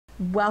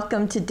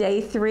Welcome to day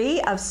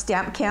 3 of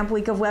Stamp Camp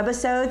Week of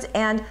Webisodes,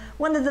 and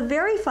one of the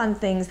very fun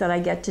things that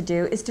I get to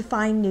do is to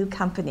find new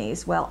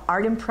companies. Well,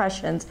 Art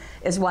Impressions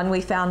is one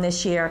we found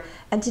this year,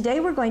 and today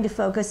we're going to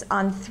focus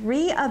on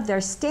 3 of their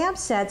stamp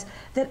sets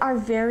that are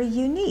very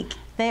unique.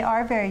 They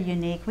are very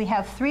unique. We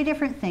have 3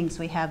 different things.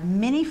 We have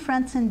mini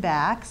fronts and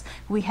backs.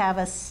 We have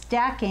a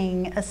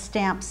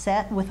stamp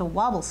set with a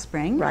wobble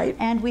spring. Right.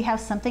 And we have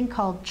something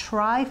called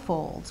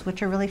TryFolds,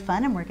 which are really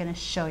fun, and we're going to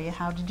show you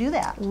how to do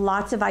that.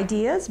 Lots of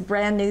ideas,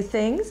 brand new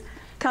things.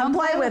 Come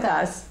play with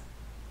us.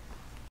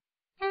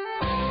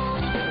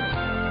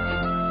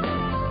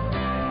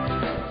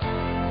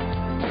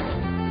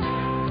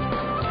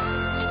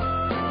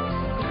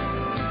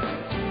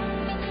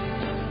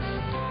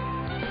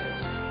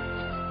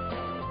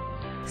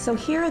 So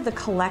here are the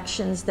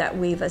collections that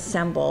we've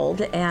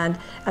assembled, and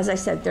as I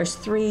said, there's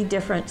 3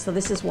 different, so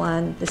this is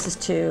 1, this is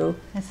 2.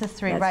 This is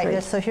 3, right. 3.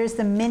 So here's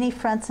the mini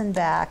fronts and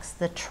backs,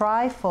 the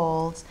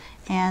TryFolds,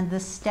 and the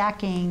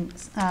stacking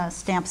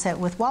stamp set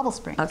with wobble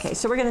springs. Okay,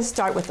 so we're going to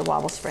start with the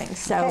wobble springs.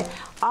 So okay.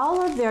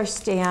 All of their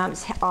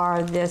stamps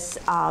are this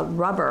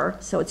rubber,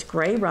 so it's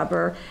gray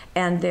rubber,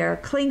 and they're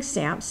cling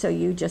stamps, so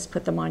you just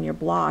put them on your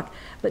block.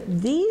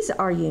 But these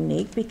are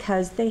unique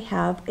because they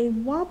have a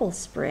wobble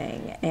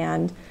spring,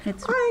 and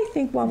I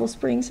think wobble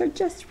springs are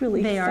just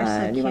really fun. They are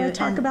so cute. You want to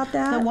talk about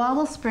that? The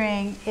wobble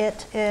spring,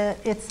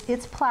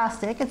 it's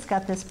plastic. It's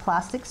got this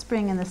plastic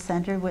spring in the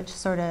center, which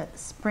sort of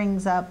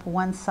springs up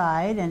one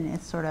side, and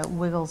it sort of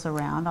wiggles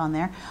around on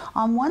there.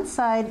 On one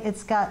side,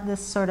 it's got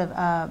this sort of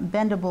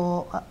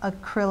bendable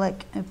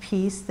acrylic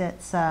piece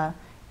that's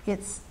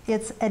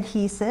it's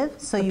adhesive,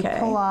 so you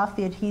pull off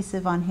the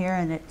adhesive on here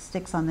and it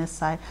sticks on this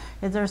side.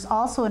 There's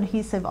also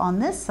adhesive on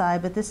this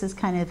side, but this is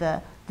kind of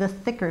the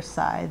thicker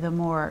side, the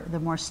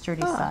more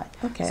sturdy side.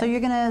 Okay. So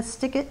you're going to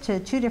stick it to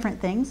 2 different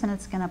things, and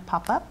it's going to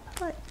pop up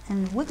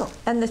and wiggle.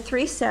 And the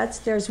 3 sets,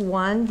 there's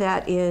one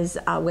that is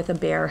with a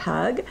bear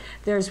hug,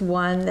 there's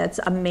one that's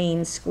a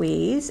main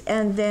squeeze,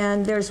 and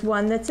then there's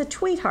one that's a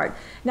tweetheart.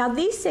 Now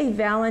these say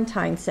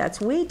Valentine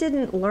sets. We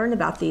didn't learn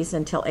about these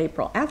until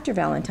April, after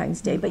Valentine's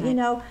Day, but you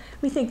know,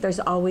 we think there's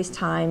always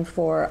time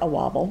for a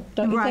wobble,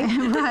 don't you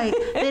think? Right.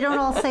 They don't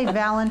all say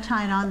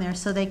Valentine on there,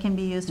 so they can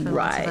be used for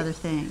lots of other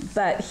things.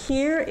 But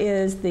here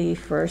is the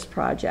first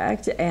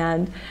project,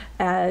 and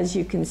as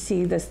you can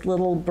see, this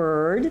little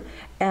bird,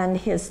 and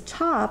his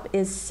top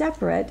is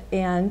separate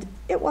and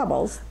it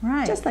wobbles,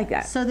 just like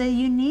that. So the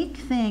unique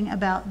thing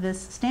about this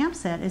stamp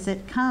set is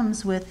it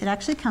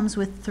actually comes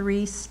with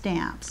 3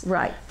 stamps.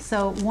 Right.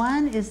 So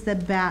one is the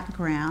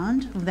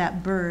background of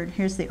that bird.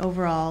 Here's the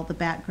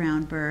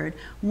background bird.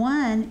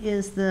 One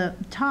is the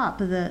top,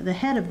 the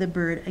head of the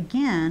bird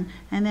again,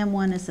 and then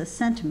one is a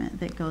sentiment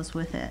that goes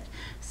with it.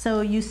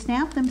 So you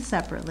stamp them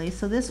separately.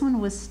 So this one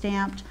was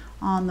stamped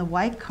on the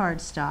white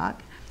cardstock.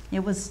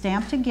 It was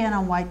stamped again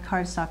on white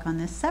cardstock on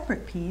this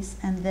separate piece,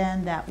 and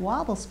then that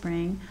wobble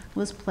spring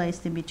was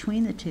placed in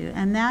between the 2.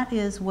 And that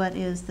is what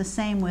is the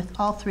same with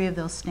all 3 of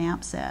those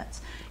stamp sets,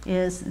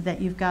 is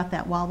that you've got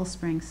that wobble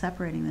spring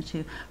separating the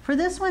 2. For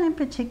this one in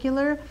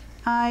particular,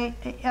 I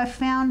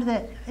found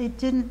that it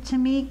didn't, to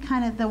me,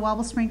 the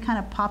wobble spring kind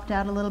of popped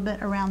out a little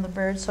bit around the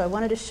bird, so I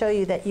wanted to show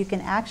you that you can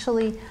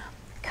actually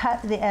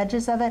cut the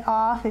edges of it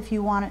off if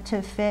you want it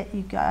to fit.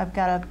 I've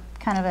got a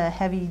kind of a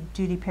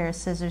heavy-duty pair of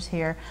scissors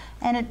here,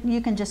 and you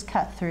can just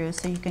cut through,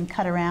 so you can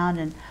cut around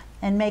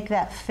and make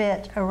that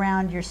fit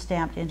around your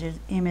stamped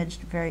image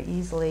very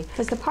easily.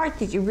 Because the part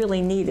that you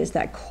really need is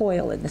that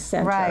coil in the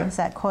center. Right, it's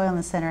that coil in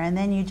the center, and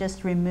then you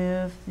just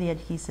remove the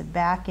adhesive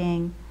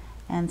backing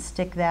and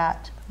stick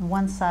that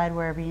one side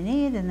wherever you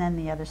need, and then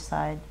the other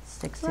side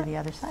sticks to the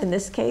other side. In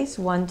this case,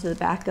 one to the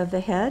back of the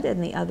head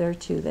and the other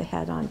to the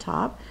head on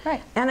top.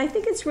 Right. And I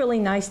think it's really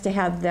nice to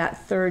have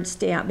that 3rd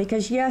stamp,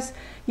 because yes,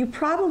 you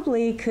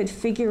probably could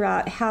figure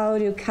out how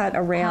to cut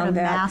around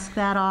that. Mask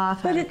that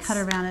off, but it's cut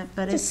around it.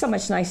 But just so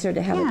much nicer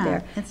to have it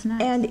there. It's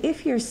nice. And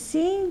if you're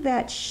seeing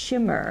that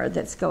shimmer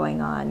that's going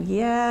on,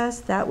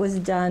 yes, that was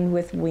done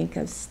with Wink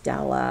of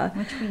Stella.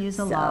 Which we use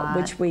a lot.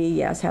 Which we,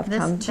 have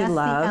come to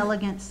love. That's the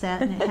elegant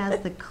set, and it has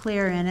the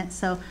clear in it.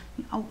 So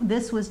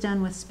this was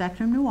done with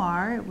Spectrum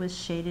Noir. It was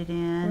shaded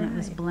in, it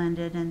was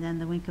blended, and then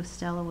the Wink of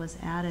Stella was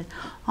added.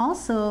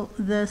 Also,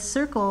 the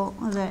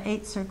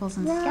 8 circles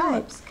and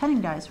scallops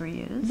cutting dies were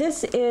used.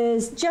 This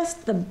is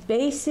just the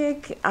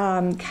basic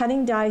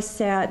cutting die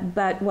set,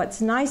 but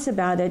what's nice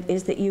about it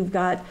is that you've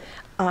got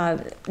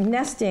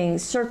nesting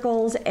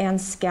circles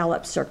and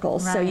scallop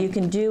circles. So you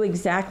can do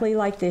exactly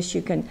like this.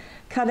 You can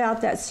cut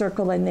out that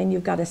circle, and then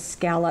you've got a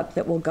scallop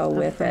that will go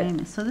with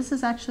it. So this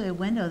is actually a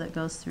window that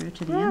goes through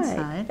to the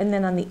inside. And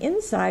then on the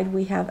inside,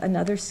 we have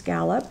another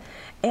scallop.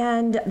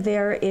 And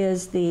there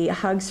is the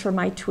Hugs for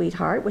My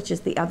Tweetheart, which is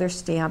the other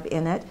stamp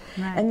in it.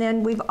 And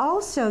then we've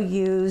also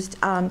used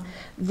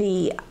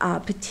the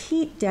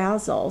Petite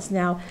Dazzles.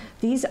 Now,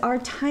 these are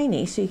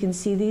tiny, so you can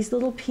see these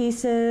little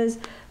pieces.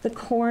 the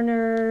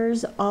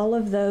corners, all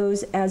of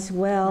those, as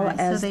well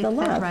as so they the fit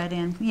love. right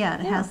in. Yeah,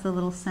 it has the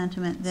little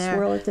sentiment there.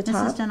 Swirl at the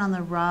top. This is done on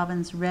the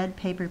Robin's red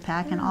paper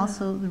pack, and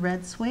also the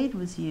red suede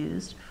was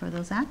used for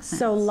those accents.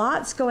 So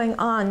lots going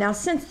on. Now,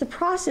 since the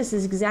process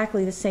is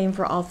exactly the same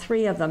for all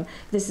three of them,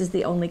 this is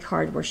the only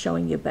card we're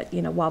showing you, but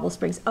you know, Wobble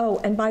Springs.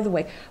 Oh, and by the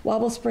way,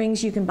 Wobble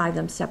Springs, you can buy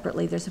them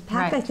separately. There's a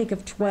pack, I think,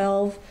 of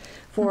 12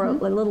 for a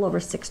little over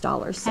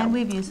 $6. So. And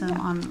we've used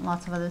them on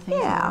lots of other things.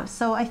 Yeah.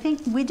 So I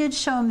think we did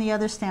show them the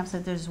other stamps,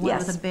 that there's one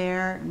with a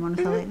bear and one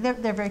with a lady.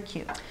 They're very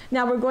cute.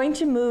 Now we're going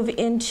to move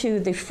into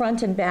the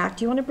front and back.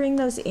 Do you want to bring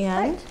those in?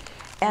 Right.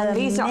 And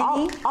these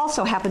are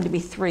also happen to be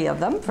 3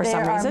 of them for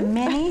some reason.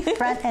 There are many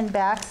front and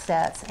back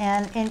sets,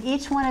 and in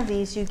each one of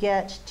these you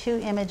get 2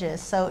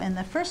 images. So in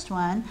the first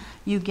one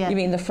you get... You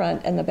mean the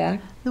front and the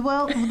back?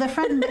 Well, the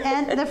front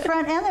and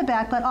the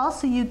back, but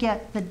also you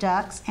get the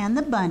ducks and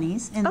the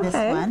bunnies in this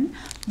one.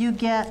 You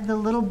get the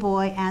little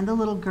boy and the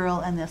little girl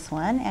in this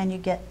one, and you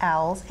get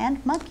owls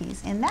and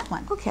monkeys in that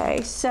one.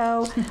 Okay,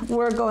 so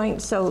we're going,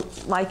 so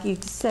like you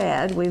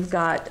said, we've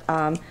got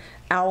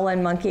owl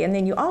and monkey, and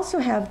then you also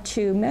have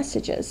 2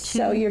 messages.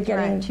 So you're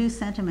getting 2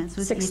 sentiments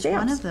with 6 each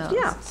stamps. one of those.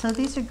 Yeah. So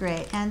these are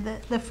great. And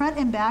the front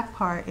and back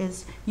part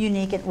is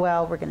unique.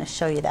 Well, we're going to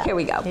show you that. Here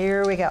we go.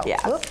 Here we go.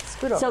 Yeah. Oops,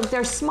 scoot over. So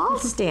they're small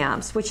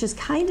stamps, which is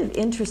kind of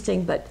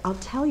interesting, but I'll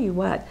tell you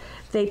what,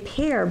 they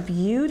pair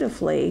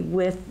beautifully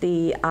with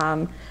the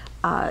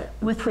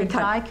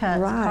die cut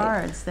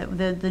cards,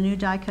 the new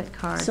die cut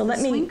cards, so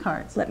swing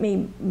cards. Let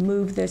me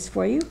move this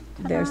for you.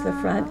 There's the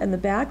front and the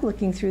back,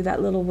 looking through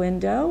that little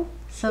window.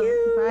 So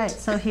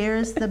so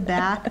here's the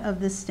back of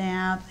the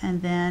stamp, and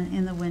then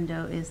in the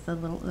window is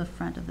the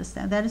front of the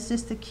stamp. That is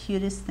just the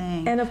cutest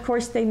thing. And of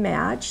course they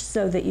match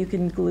so that you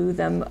can glue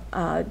them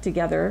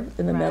together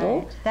in the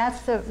middle.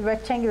 That's the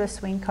rectangular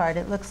swing card.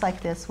 It looks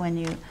like this when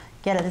you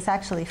get it. It's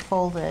actually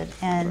folded,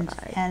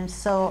 and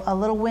so a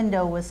little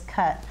window was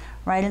cut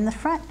right in the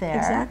front there.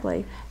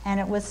 Exactly.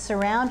 And it was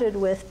surrounded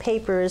with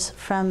papers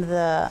from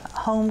the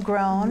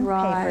homegrown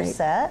paper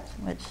set,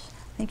 which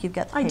I think you've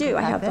got the paper pack.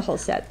 I have the whole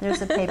set.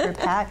 There's a paper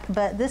pack,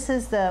 but this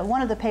is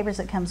one of the papers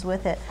that comes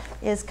with it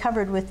is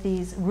covered with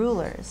these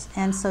rulers.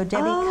 And so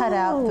Debbie cut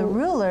out the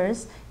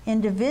rulers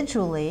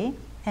individually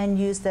and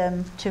use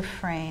them to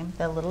frame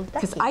the little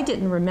ducky. Because I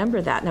didn't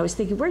remember that, and I was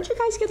thinking, where'd you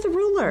guys get the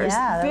rulers?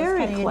 Yeah, that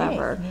very was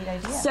clever. Neat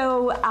idea.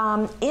 So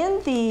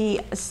in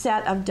the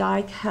set of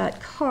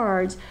die-cut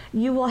cards,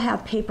 you will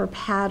have paper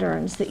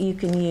patterns that you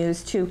can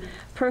use to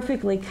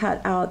perfectly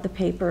cut out the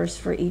papers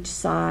for each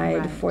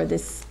side for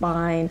this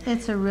spine.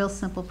 It's a real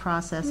simple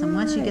process, and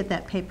once you get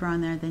that paper on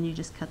there, then you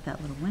just cut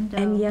that little window.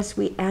 And yes,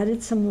 we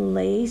added some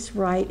lace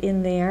right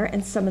in there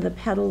and some of the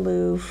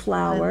petaloo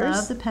flowers. I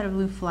love the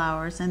petaloo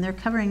flowers, and they're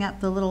covering up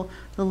the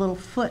little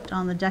foot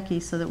on the ducky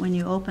so that when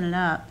you open it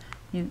up,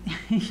 you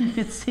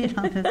can see it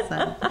on this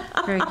side.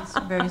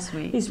 Very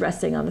sweet. He's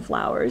resting on the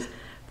flowers.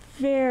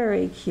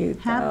 Very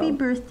cute, though. Happy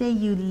birthday,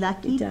 you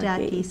lucky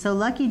ducky. So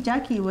Lucky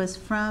Ducky was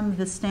from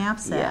the stamp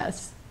set.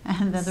 Yes.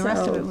 And the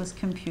rest of it was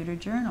computer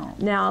journal.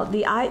 Now,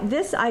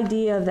 this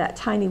idea of that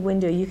tiny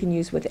window, you can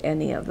use with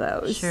any of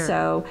those. Sure.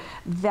 So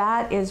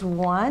that is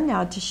one.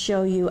 Now, to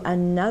show you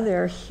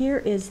another, here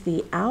is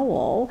the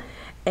owl.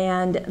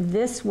 And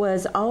this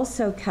was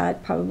also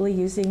cut, probably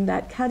using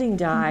that cutting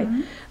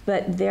die.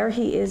 But there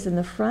he is in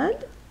the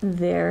front.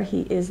 There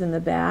he is in the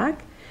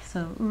back.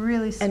 So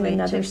really sweet. And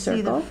another to circle.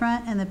 see the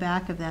front and the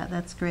back of that.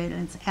 That's great.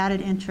 And it's added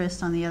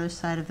interest on the other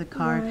side of the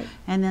card.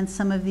 And then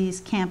some of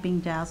these camping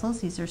dazzles.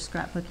 These are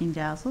scrapbooking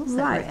dazzles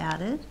that were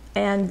added.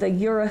 And the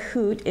You're a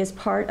Hoot is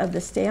part of the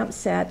stamp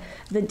set.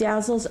 The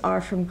dazzles are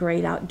from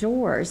Great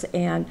Outdoors.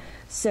 And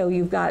so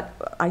you've got,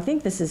 I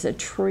think this is a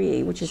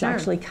tree, which is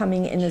actually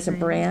coming in as a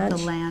branch.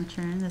 The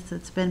lantern.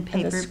 It's been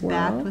paper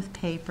backed with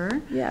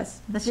paper.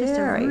 Yes. That's just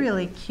a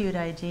really cute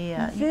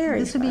idea.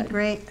 This would be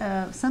great.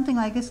 Something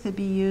like this could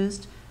be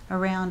used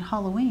around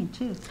Halloween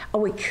too.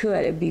 Oh, it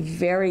could. It'd be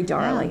very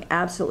darling,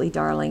 absolutely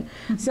darling.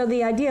 So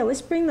the idea,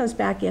 let's bring those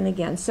back in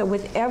again. So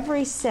with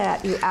every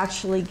set, you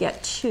actually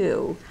get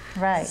 2.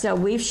 Right. So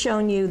we've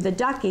shown you the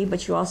ducky,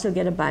 but you also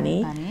get a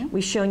bunny.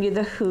 We've shown you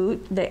the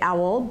hoot, the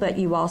owl, but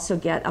you also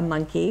get a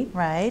monkey.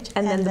 Right.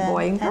 And then the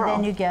boy and girl. And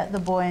then you get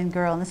the boy and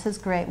girl. And this is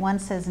great. One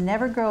says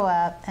never grow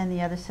up, and the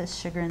other says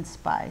sugar and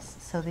spice.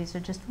 So these are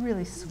just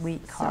really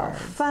sweet cards.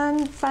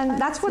 So fun.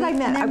 That's what I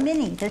meant. And they're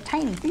mini. They're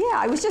tiny. Yeah,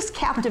 I was just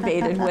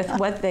captivated with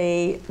what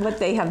they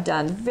have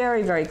done.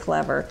 Very, very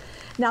clever.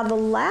 Now the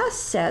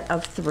last set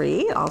of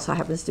 3, also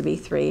happens to be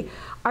 3,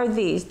 are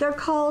these. They're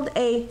called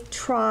a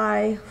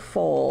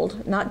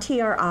TryFold, not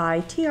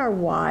T-R-I,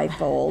 T-R-Y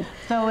fold.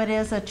 So it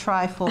is a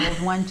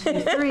TryFold, 1,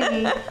 2, 3.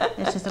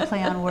 It's just a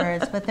play on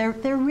words, but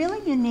they're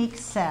really unique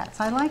sets.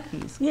 I like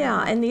these.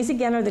 Yeah, and these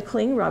again are the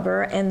cling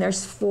rubber, and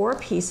there's 4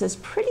 pieces,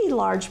 pretty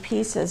large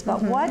pieces.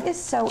 But what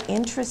is so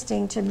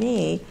interesting to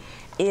me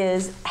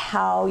is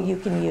how you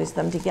can use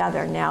them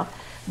together. Now,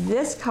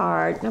 This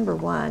card, number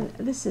one,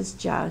 this is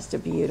just a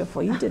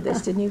beautiful. You did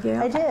this, didn't you,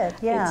 Gail? I did,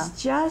 yeah.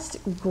 It's just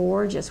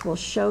gorgeous. We'll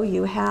show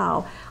you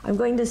how. I'm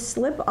going to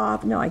slip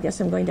off. No, I guess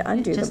I'm going to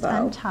undo the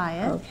bow. Just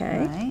untie it.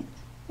 Okay. Right.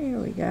 Here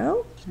we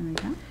go. There we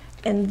go.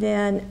 And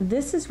then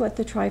this is what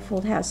the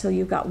TryFold has. So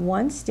you've got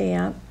one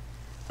stamp,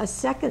 a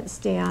second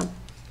stamp,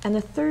 and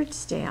a third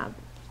stamp.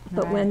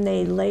 But Right. when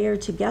they layer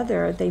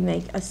together, they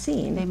make a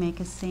scene. They make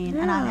a scene.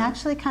 Yeah. And I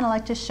actually kind of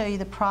like to show you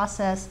the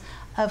process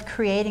of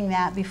creating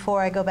that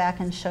before I go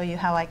back and show you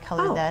how I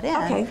colored that in.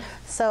 Okay.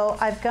 So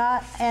I've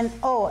got, and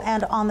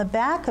on the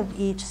back of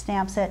each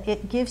stamp set,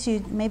 it gives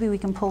you, maybe we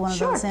can pull one of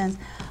those in.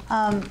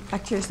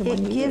 Here's the one It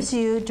you gives used.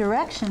 you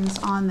directions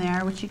on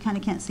there, which you kind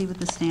of can't see with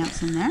the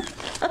stamps in there.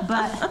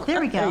 But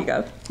there we go. There you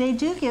go. They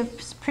do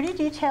give pretty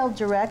detailed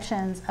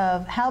directions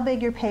of how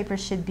big your paper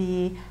should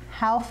be,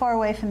 how far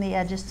away from the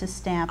edges to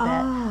stamp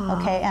it.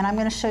 Okay, and I'm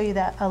going to show you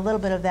that, a little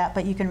bit of that,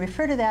 but you can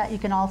refer to that. You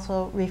can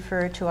also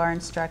refer to our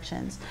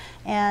instructions.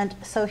 And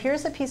so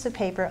here's a piece of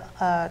paper,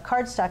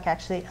 cardstock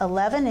actually,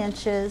 11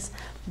 inches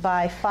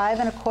by 5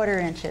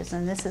 1/4 inches,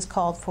 and this is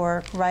called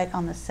for right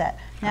on the set.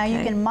 Now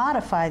you can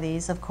modify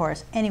these, of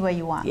course, any way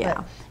you want.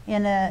 Yeah.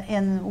 But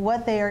in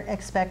what they are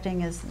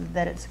expecting is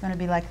that it's going to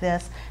be like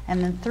this,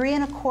 and then 3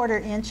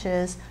 1/4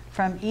 inches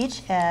from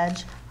each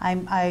edge.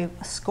 I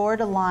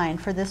scored a line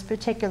for this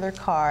particular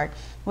card,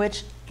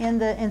 which in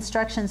the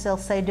instructions they'll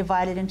say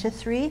divide it into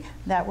 3.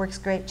 That works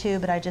great too,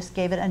 but I just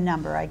gave it a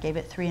number. I gave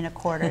it 3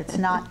 1/4. It's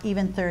not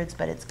even thirds,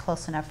 but it's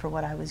close enough for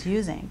what I was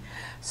using.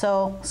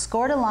 So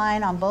scored a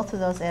line on both of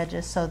those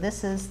edges, so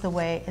this is the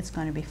way it's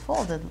going to be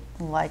folded,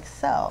 like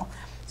so.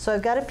 So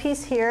I've got a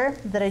piece here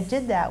that I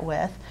did that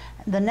with.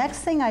 The next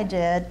thing I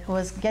did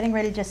was getting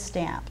ready to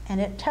stamp, and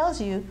it tells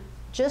you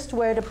just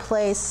where to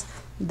place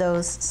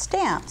those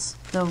stamps,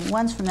 the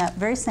ones from that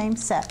very same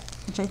set,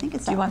 which I think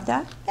is. Do you want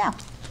that? Yeah.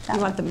 You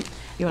want them?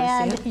 You want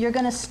And to see it? you're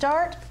going to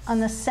start on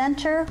the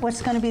center.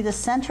 What's going to be the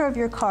center of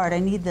your card? I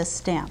need the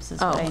stamps. Is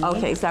what I need.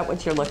 Okay. Is that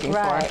what you're looking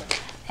Right.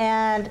 for?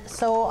 And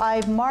so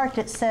I've marked.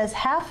 It says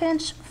 1/2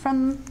 inch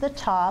from the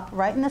top,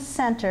 right in the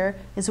center,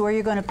 is where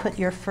you're going to put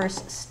your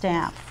first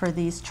stamp for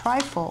these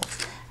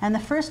TryFolds. And the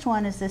first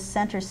one is this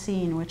center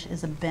scene, which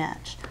is a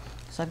bench.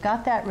 So I've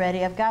got that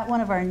ready. I've got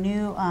one of our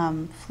new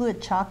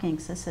fluid chalk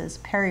inks. This is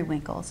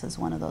Periwinkle. This is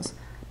one of those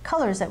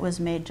colors that was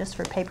made just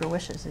for paper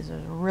wishes. These are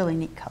really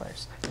neat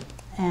colors.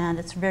 And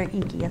it's very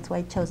inky. That's why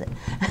I chose it.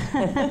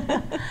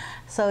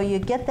 So you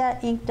get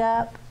that inked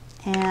up,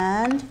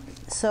 and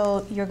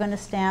so you're going to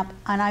stamp.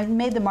 And I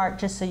made the mark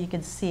just so you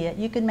could see it.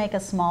 You can make a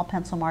small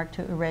pencil mark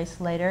to erase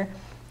later,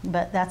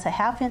 but that's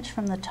 1/2 inch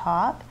from the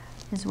top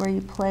is where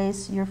you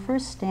place your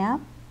first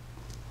stamp,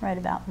 right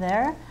about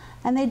there.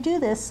 And they do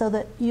this so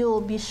that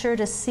you'll be sure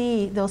to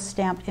see those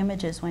stamped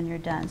images when you're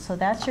done. So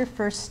that's your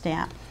first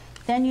stamp.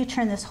 Then you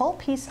turn this whole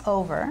piece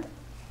over.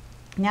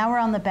 Now we're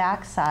on the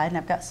back side, and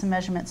I've got some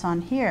measurements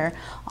on here.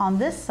 On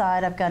this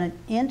side, I've got 1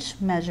 inch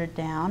measured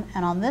down,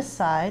 and on this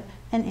side,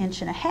 1.5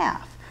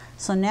 inches.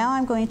 So now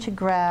I'm going to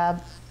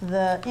grab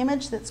the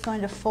image that's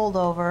going to fold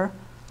over.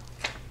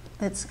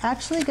 It's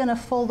actually going to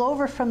fold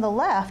over from the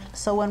left,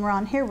 so when we're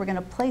on here, we're going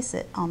to place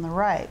it on the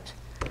right.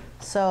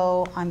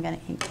 So I'm going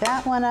to ink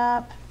that one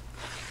up.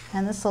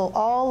 And this will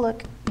all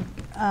look,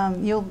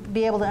 you'll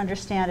be able to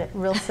understand it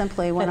real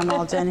simply when I'm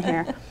all done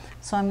here.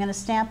 So I'm going to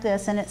stamp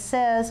this, and it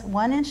says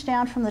 1 inch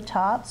down from the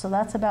top, so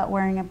that's about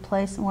where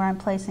I'm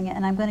placing it,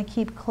 and I'm going to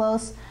keep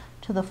close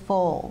to the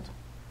fold.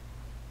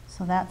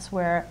 So that's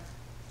where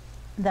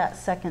that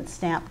second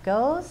stamp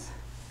goes,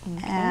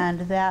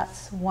 and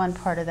that's one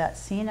part of that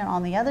scene. And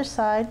on the other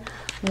side,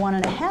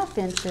 1.5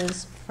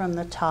 inches from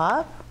the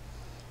top,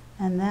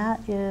 and that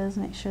is,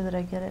 make sure that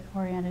I get it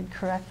oriented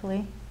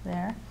correctly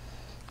there.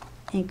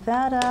 Ink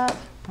that up.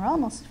 We're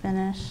almost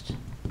finished.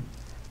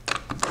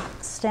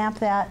 Stamp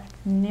that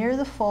near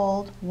the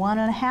fold,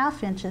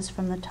 1.5 inches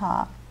from the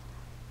top,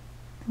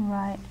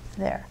 right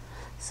there.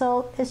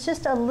 So it's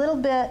just a little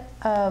bit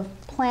of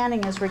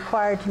planning is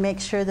required to make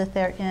sure that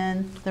they're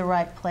in the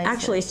right place.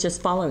 Actually, it's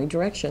just following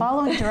direction.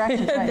 Following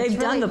directions, right. They've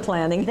done the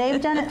planning.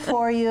 They've done it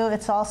for you.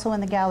 It's also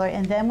in the gallery.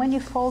 And then when you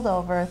fold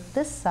over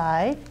this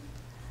side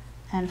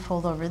and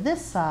fold over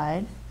this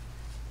side,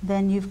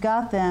 then you've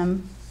got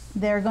them.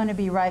 They're going to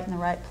be right in the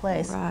right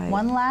place. Right.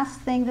 One last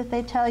thing that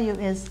they tell you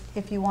is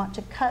if you want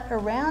to cut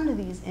around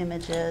these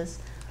images,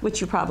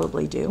 Which you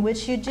probably do.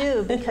 which you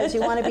do because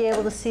you want to be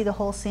able to see the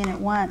whole scene at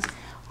once.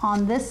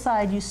 On this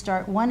side, you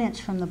start 1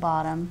 inch from the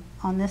bottom.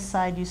 On this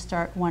side, you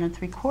start 1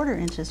 3/4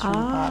 inches from the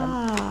bottom.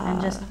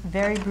 And just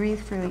very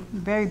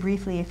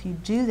briefly, if you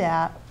do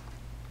that,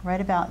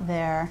 right about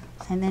there,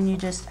 and then you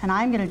just, and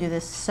I'm going to do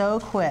this so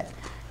quick.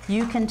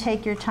 You can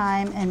take your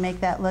time and make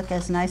that look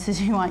as nice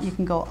as you want. You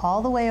can go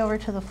all the way over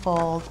to the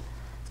fold,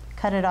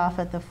 cut it off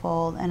at the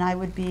fold, and I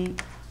would be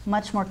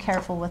much more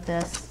careful with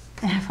this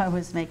if I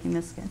was making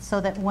this,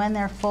 so that when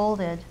they're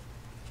folded,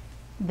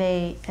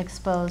 they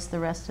expose the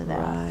rest of that.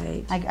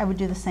 Right. I would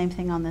do the same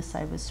thing on this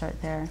side. Would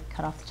start there,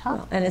 cut off the top.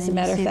 Well, and as a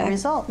matter of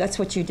fact, that's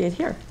what you did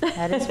here.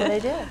 That is what I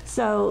did.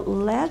 So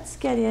let's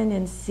get in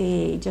and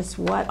see just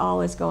what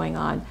all is going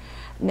on.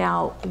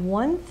 Now,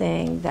 one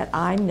thing that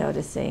I'm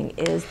noticing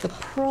is the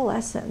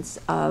pearlescence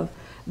of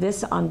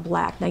this on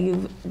black. Now,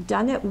 you've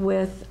done it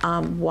with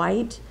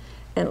white,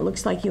 and it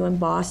looks like you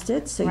embossed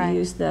it, so you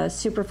used the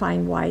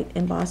superfine white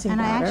embossing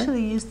powder. And I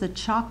actually used the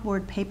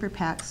chalkboard paper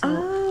pack.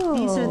 So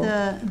these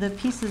are the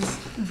pieces.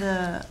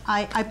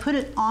 I put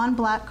it on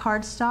black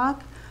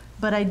cardstock,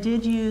 but I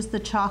did use the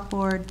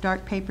chalkboard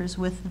dark papers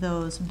with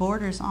those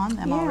borders on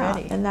them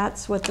already. And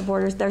that's what the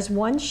borders. There's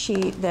one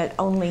sheet that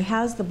only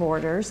has the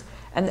borders,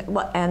 and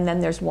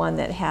then there's one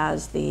that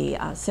has the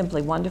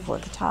Simply Wonderful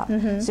at the top.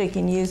 So you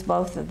can use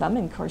both of them,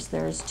 and of course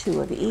there's two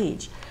of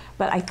each.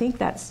 But I think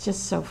that's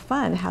just so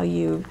fun how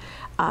you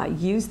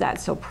use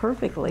that so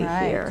perfectly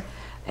here.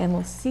 And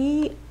we'll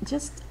see,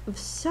 just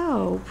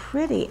so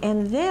pretty.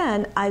 And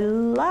then I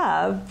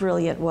love,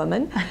 brilliant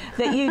woman,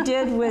 that you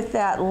did with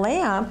that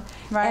lamp,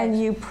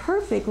 and you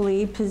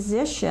perfectly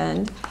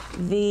positioned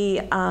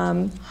the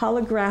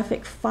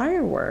holographic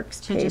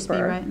fireworks paper. To just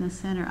be right in the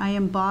center. I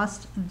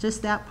embossed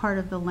just that part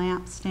of the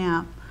lamp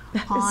stamp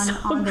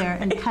on there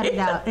and cut it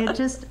out.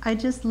 I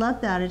just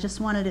love that. I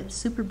just wanted it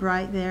super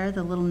bright there,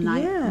 the little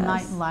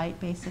night light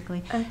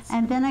basically.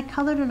 And then I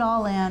colored it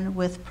all in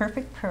with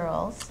Perfect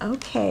Pearls.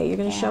 Okay, you're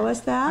going to show us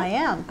that? I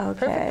am.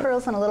 Okay. Perfect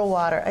Pearls in a little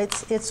water.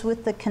 It's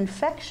with the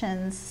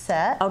Confections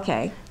set.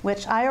 Okay.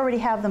 Which I already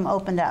have them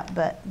opened up,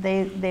 but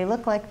they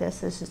look like this.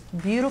 There's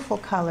just beautiful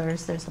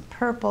colors. There's the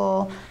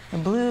purple, the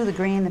blue, the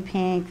green, the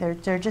pink.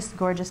 They're just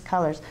gorgeous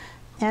colors.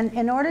 And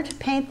in order to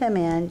paint them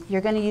in, you're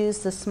going to use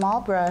the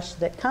small brush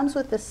that comes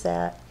with the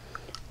set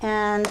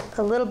and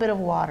a little bit of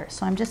water.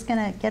 So I'm just going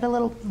to get a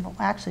little,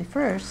 actually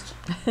first.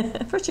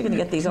 First you're going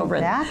to get these over.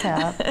 Back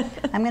up.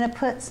 I'm going to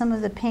put some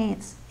of the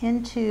paints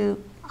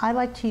into, I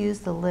like to use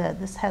the lid.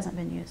 This hasn't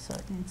been used, so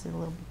it needs a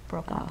little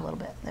broken up a little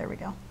bit. There we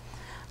go.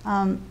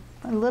 A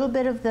little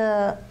bit of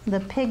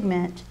the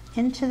pigment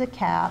into the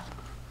cap.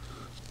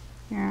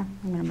 Here,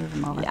 I'm going to move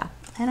them over. Yeah.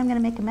 And I'm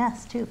going to make a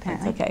mess too,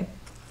 apparently. That's okay.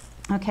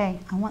 Okay,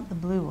 I want the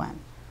blue one.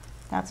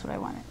 That's what I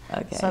wanted.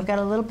 Okay. So I've got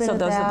a little bit of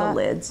that. So those are the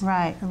lids.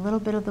 Right, a little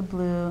bit of the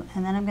blue,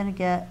 and then I'm going to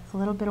get a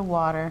little bit of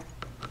water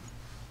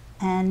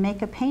and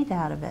make a paint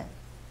out of it.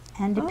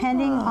 And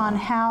depending on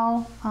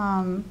how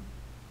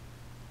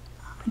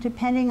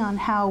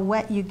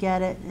wet you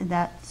get it,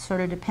 that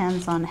sort of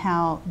depends on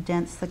how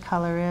dense the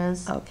color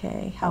is.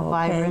 Okay. How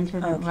vibrant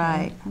it is.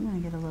 Right. I'm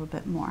going to get a little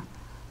bit more.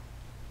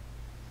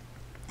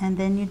 And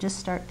then you just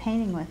start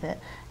painting with it.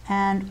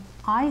 And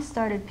I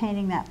started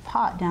painting that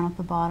pot down at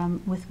the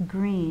bottom with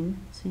green,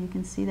 so you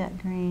can see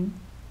that green.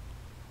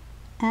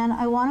 And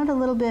I wanted a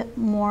little bit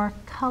more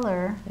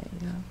color. There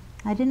you go.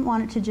 I didn't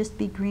want it to just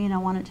be green. I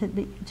wanted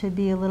it to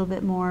be a little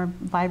bit more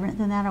vibrant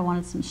than that. I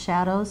wanted some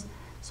shadows.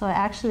 So I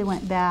actually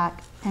went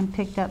back and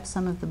picked up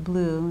some of the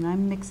blue, and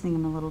I'm mixing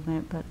them a little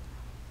bit, but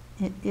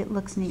it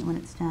looks neat when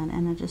it's done.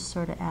 And I just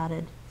sort of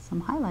added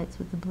some highlights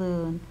with the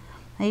blue, and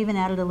I even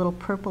added a little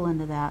purple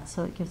into that,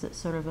 so it gives it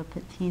sort of a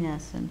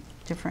patiness and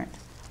different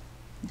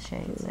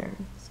shades there,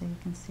 so you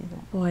can see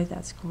that. Boy,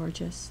 that's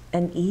gorgeous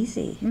and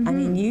easy. I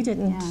mean, you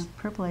didn't. Yeah,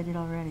 purple I did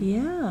already.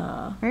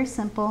 Yeah. Very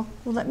simple.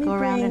 Well, let me go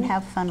around and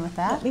have fun with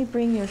that. Let me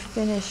bring your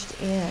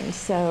finished in.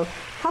 So,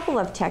 a couple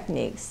of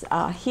techniques.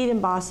 Heat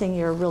embossing,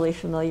 you're really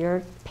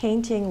familiar.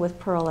 Painting with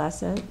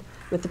pearlescent,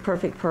 with the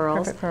Perfect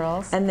Pearls. Perfect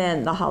Pearls. And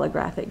then the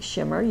holographic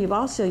shimmer. You've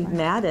also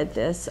matted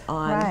this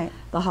on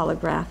the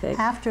holographic.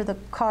 After the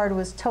card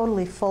was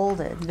totally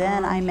folded,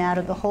 then I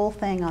matted the whole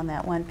thing on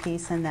that one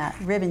piece, and that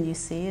ribbon you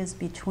see is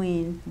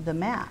between the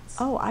mats.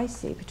 Oh, I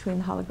see, between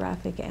the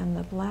holographic and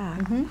the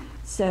black.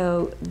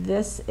 So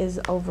this is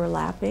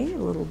overlapping, a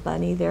little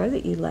bunny there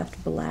that you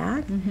left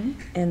black.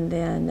 And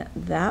then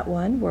that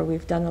one where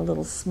we've done a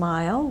little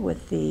smile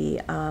with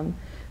the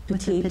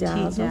petite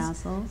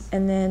dazzles.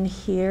 And then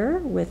here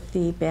with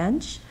the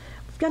bench,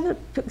 we've got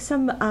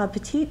some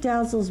petite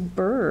dazzles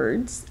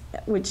birds,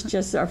 which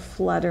just are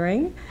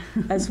fluttering,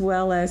 as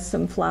well as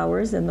some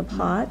flowers in the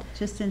pot.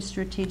 Just in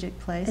strategic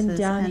places. And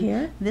down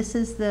here? This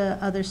is the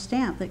other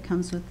stamp that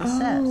comes with the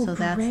set, so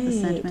that's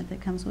the sentiment that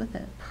comes with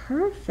it.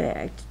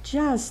 Perfect.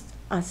 Just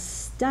a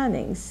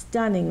stunning,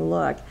 stunning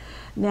look.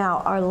 Now,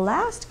 our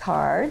last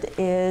card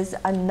is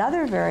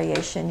another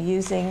variation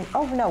using,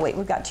 oh no, wait,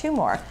 we've got two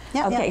more.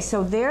 Okay,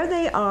 so there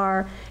they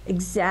are,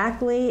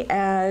 exactly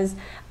as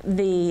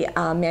the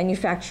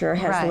manufacturer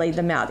has laid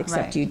them out,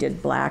 except you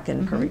did black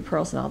and Perfect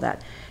Pearls and all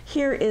that.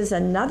 Here is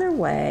another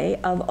way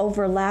of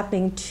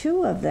overlapping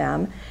two of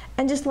them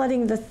and just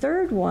letting the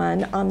third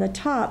one on the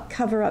top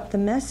cover up the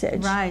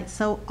message. Right,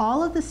 so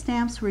all of the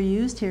stamps were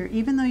used here,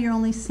 even though you're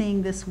only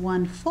seeing this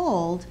one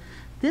fold.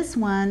 This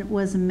one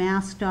was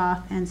masked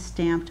off and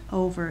stamped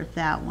over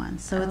that one.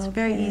 So it's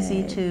very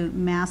easy to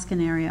mask an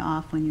area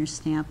off when you're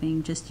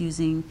stamping, just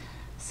using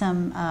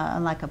some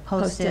like a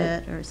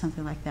Post-it or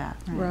something like that.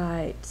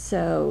 Right.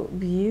 So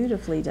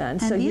beautifully done.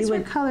 And so these you were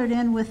would colored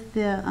in with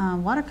the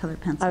watercolor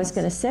pencils. I was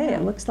going to say,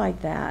 it looks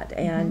like that.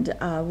 And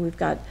we've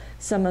got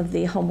some of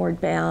the homeward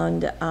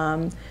bound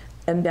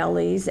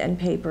embellies and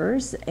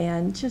papers,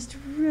 and just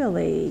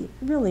really,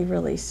 really,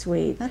 really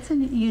sweet. That's a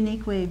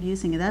unique way of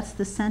using it. That's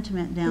the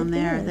sentiment down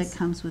there is. that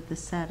comes with the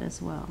set as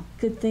well.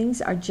 Good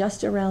things are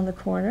just around the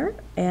corner,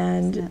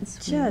 and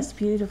just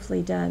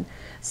beautifully done.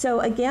 So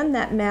again,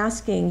 that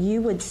masking,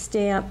 you would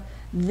stamp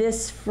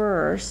this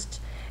first,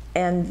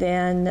 and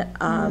then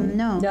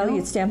no,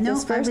 you'd stamp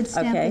this first. I would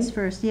stamp this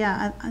first.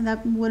 Yeah,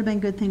 that would have been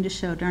a good thing to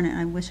show. Darn it,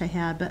 I wish I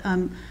had. But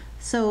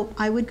so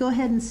I would go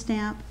ahead and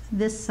stamp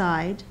this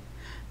side.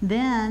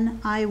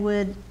 Then I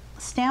would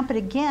stamp it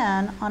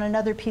again on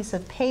another piece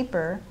of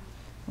paper,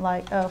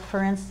 like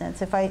for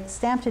instance, if I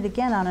stamped it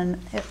again on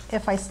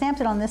if I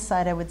stamped it on this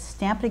side, I would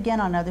stamp it again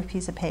on another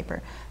piece of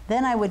paper.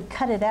 Then I would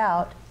cut it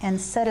out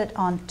and set it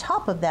on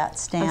top of that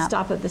stamp. On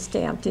top of the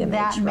stamped image.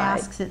 That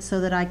masks it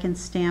so that I can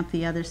stamp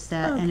the other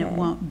set and it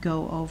won't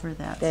go over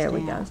that there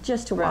stamp. We go.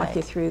 Just to walk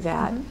you through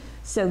that.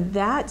 So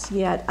that's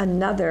yet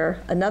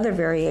another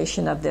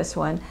variation of this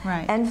one.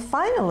 Right. And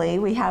finally,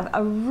 we have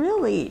a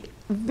really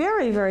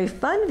very, very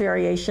fun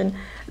variation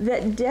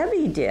that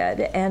Debbie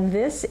did, and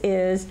this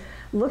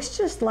looks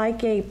just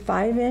like a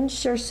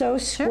 5-inch or so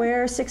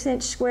square,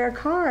 6-inch square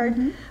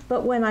card,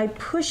 but when I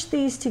push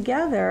these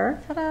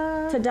together,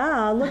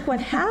 ta-da, look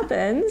what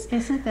happens.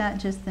 Isn't that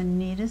just the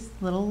neatest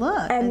little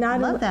look? And I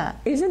love that.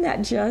 Isn't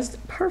that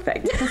just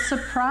perfect? It's a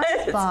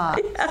surprise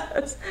box.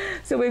 Yes.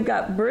 So we've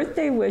got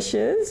birthday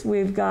wishes,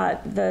 we've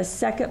got the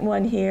second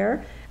one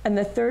here, and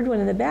the third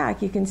one in the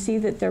back. You can see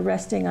that they're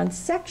resting on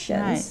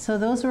sections. Right, so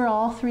those were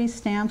all 3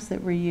 stamps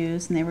that were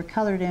used, and they were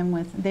colored in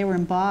with, they were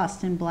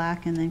embossed in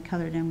black and then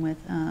colored in with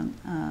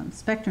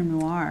Spectrum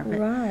Noir. But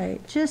right.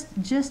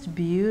 Just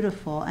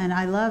beautiful. And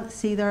I love,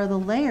 see, there are the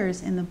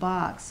layers in the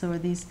box. So are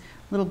these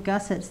little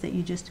gussets that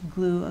you just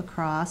glue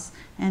across,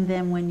 and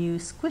then when you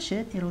squish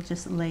it, it'll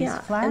just lay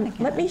flat and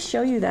again. Let me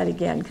show you that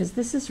again, because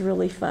this is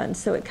really fun.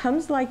 So it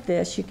comes like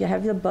this. You can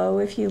have the bow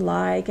if you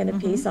like, and a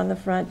piece on the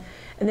front.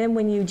 And then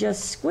when you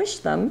just squish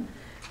them,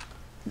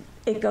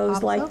 it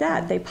goes like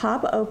that. They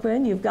pop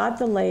open, you've got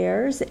the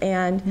layers,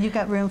 and you've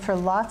got room for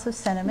lots of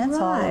sentiments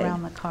all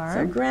around the card.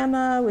 So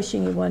Grandma,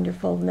 wishing you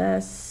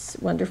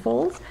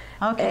wonderfuls.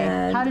 Okay,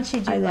 and how did she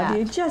do that? I love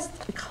you. Just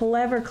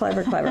clever,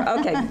 clever, clever.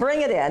 Okay,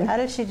 bring it in. How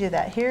did she do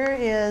that? Here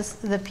is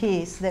the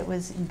piece that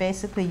was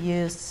basically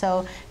used.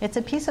 So it's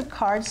a piece of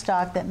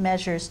cardstock that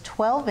measures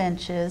 12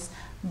 inches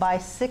by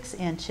 6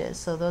 inches.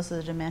 So those are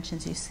the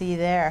dimensions you see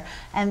there.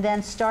 And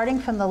then starting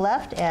from the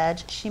left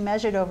edge, she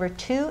measured over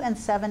 2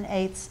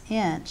 7/8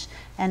 inch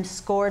and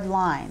scored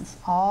lines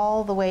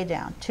all the way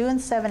down. 2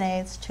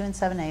 7/8, 2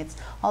 7/8,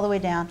 all the way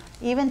down,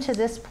 even to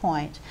this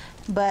point.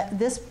 But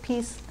this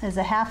piece is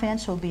a 1/2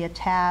 inch, will be a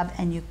tab,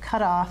 and you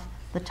cut off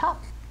the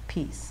top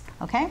piece,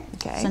 okay?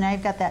 So now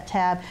you've got that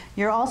tab.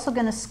 You're also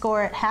gonna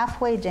score it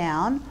halfway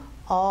down,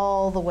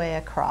 all the way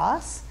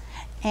across.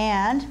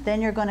 And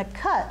then you're going to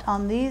cut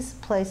on these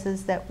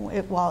places that,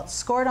 while it's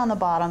scored on the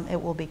bottom,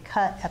 it will be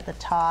cut at the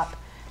top,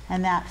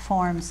 and that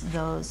forms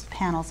those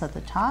panels at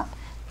the top.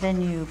 Then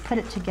you put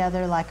it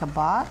together like a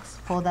box,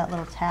 fold that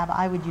little tab.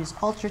 I would use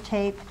Ultra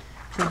Tape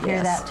to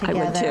adhere that together.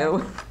 I would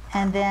too.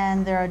 And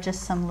then there are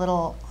just some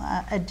little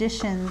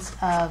additions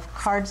of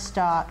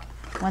cardstock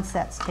once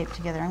that's taped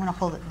together. I'm going to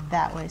hold it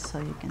that way so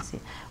you can see.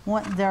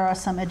 There are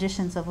some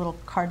additions of little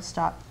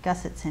cardstock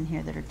gussets in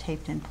here that are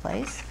taped in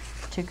place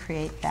to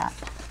create that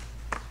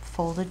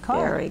folded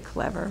card. Very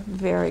clever,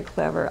 very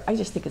clever. I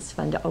just think it's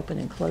fun to open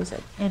and close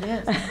it. It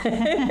is.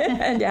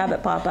 And to have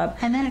it pop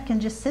up. And then it can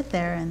just sit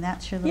there, and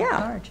that's your little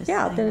card. Just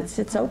then it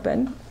sits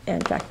open. In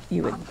fact,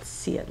 you would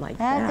see it like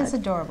that. That is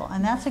adorable.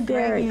 And that's a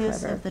great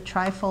use of the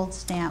TryFolds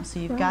stamp. So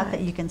you've got that,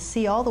 you can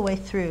see all the way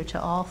through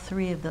to all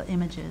 3 of the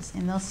images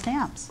in those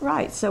stamps.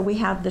 Right, so we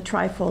have the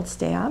TryFold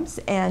stamps,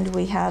 and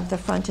we have the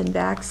front and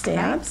back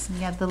stamps. Right.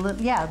 You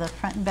have the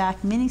front and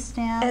back mini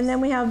stamps. And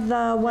then we have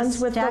the ones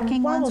with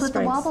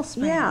the wobble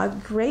springs. Yeah,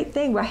 great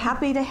thing. We're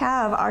happy to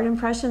have Art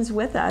Impressions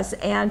with us,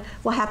 and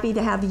we're happy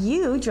to have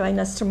you join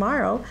us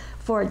tomorrow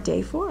for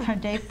day 4. For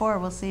day 4,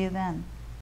 we'll see you then.